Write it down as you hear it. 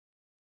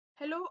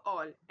Hello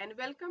all and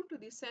welcome to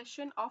the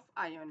session of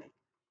Ionic.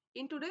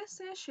 In today's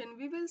session,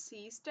 we will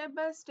see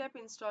step-by-step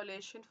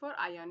installation for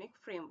Ionic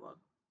framework.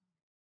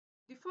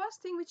 The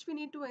first thing which we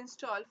need to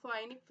install for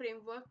Ionic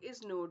framework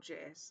is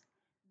Node.js.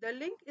 The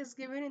link is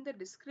given in the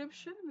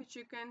description which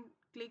you can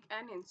click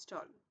and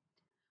install.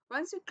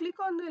 Once you click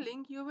on the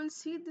link, you will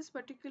see this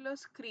particular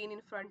screen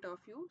in front of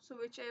you. So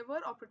whichever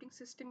operating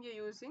system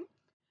you're using,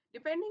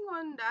 depending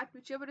on that,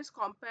 whichever is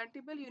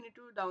compatible, you need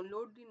to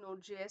download the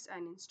Node.js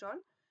and install.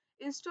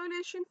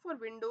 Installation for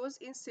Windows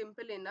is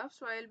simple enough,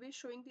 so I'll be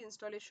showing the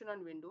installation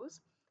on Windows.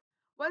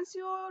 Once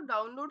your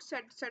download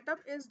setup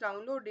is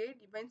downloaded,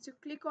 once you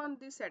click on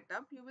the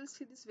setup, you will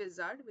see this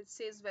wizard which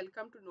says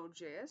welcome to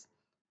Node.js.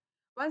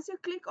 Once you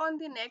click on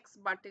the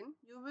next button,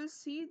 you will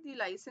see the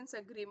license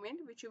agreement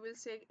which you will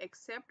say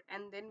accept,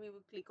 and then we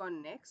will click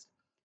on next.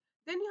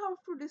 Then you have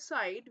to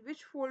decide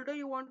which folder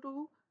you want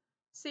to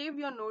save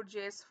your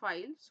Node.js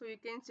file. So you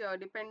can,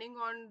 depending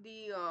on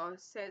the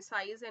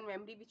size and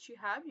memory which you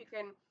have, you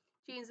can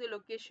change the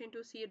location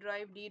to C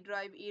drive, D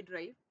drive, E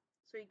drive.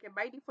 So you can,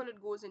 by default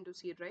it goes into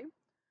C drive.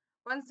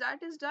 Once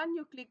that is done,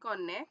 you click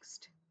on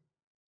next.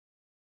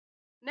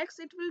 Next,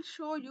 it will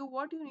show you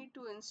what you need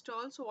to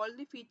install. So all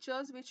the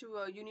features which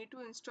you need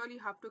to install, you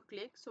have to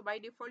click. So by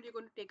default, you're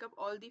going to take up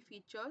all the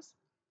features.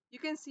 You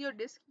can see your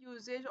disk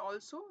usage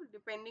also.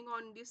 Depending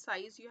on the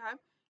size you have,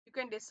 you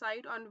can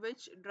decide on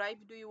which drive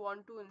do you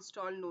want to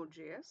install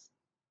Node.js.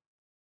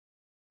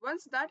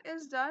 Once that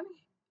is done,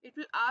 it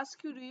will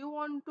ask you, do you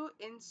want to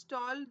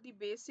install the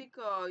basic,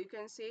 you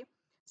can say,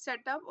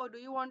 setup, or do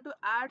you want to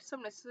add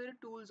some necessary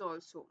tools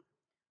also?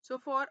 So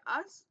for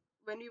us,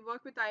 when we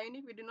work with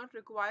Ionic, we do not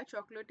require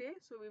chocolate,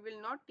 so we will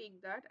not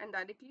take that and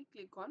directly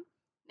click on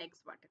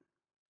next button.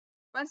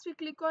 Once we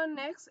click on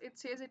next, it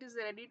says it is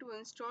ready to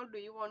install. Do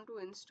you want to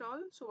install?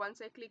 So once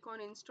I click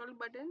on install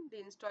button, the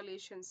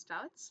installation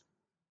starts.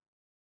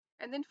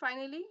 And then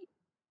finally,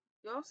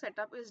 your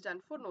setup is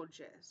done for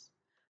Node.js.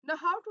 Now,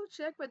 how to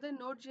check whether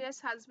Node.js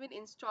has been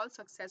installed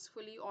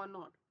successfully or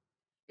not?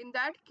 In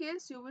that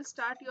case, you will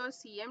start your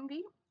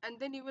CMD and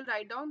then you will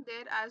write down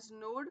there as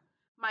node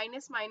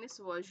minus minus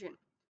version.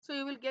 So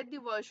you will get the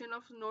version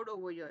of node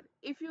over here.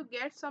 If you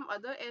get some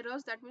other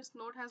errors, that means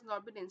node has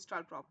not been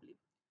installed properly.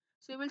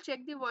 So you will check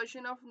the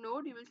version of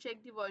node, you will check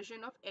the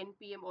version of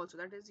npm also,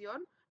 that is your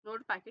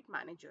node packet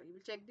manager. You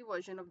will check the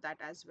version of that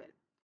as well.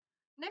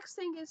 Next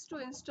thing is to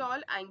install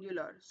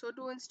Angular. So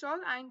to install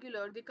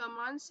Angular, the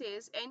command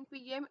says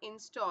npm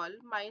install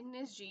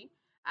 -g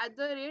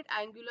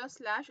 @angular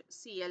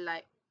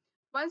 /cli.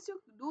 Once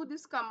you do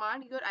this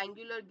command, your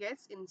Angular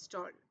gets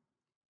installed.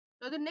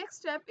 Now the next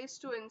step is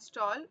to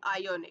install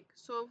Ionic.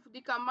 So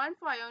the command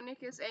for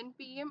Ionic is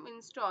npm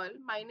install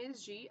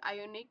 -g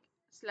ionic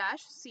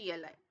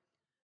 /cli.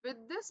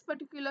 With this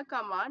particular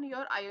command,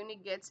 your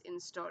Ionic gets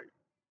installed.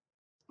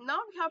 Now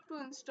we have to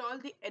install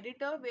the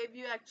editor where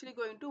we are actually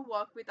going to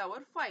work with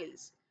our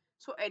files.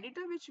 So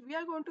editor which we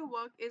are going to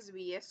work is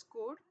VS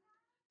Code.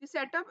 The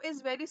setup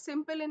is very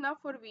simple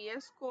enough for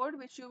VS Code,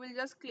 which you will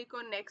just click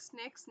on next,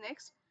 next,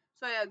 next.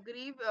 So I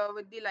agree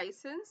with the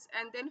license,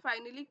 and then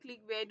finally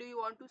click where do you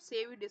want to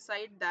save, you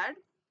decide that,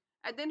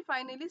 and then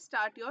finally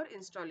start your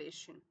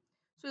installation.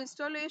 So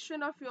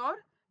installation of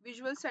your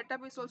visual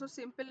setup is also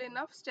simple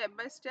enough, step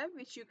by step,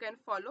 which you can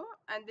follow,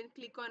 and then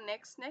click on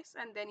next, next,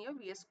 and then your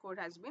VS Code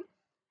has been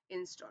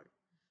installed.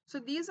 So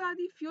these are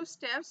the few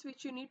steps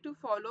which you need to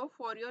follow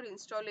for your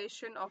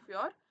installation of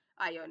your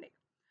Ionic.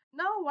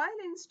 Now, while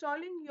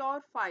installing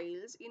your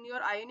files in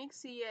your Ionic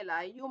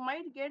CLI, you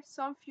might get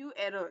some few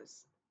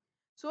errors.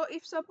 So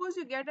if suppose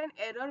you get an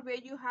error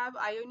where you have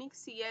Ionic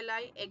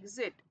CLI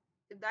exit,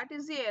 if that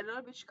is the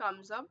error which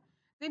comes up,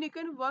 then you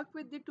can work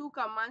with the two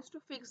commands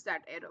to fix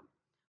that error.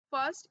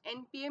 First,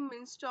 npm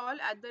install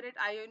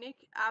 @ionic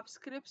app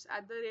scripts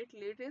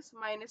latest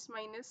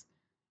minus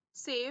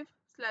save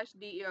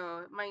 /d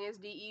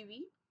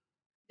 -dev.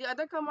 The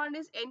other command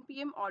is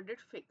npm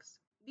audit fix.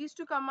 These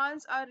two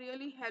commands are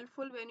really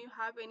helpful when you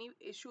have any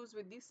issues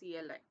with the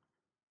CLI.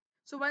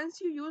 So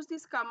once you use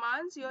these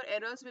commands, your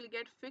errors will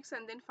get fixed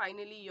and then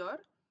finally your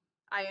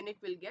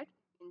Ionic will get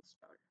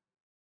installed.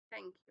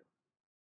 Thank you.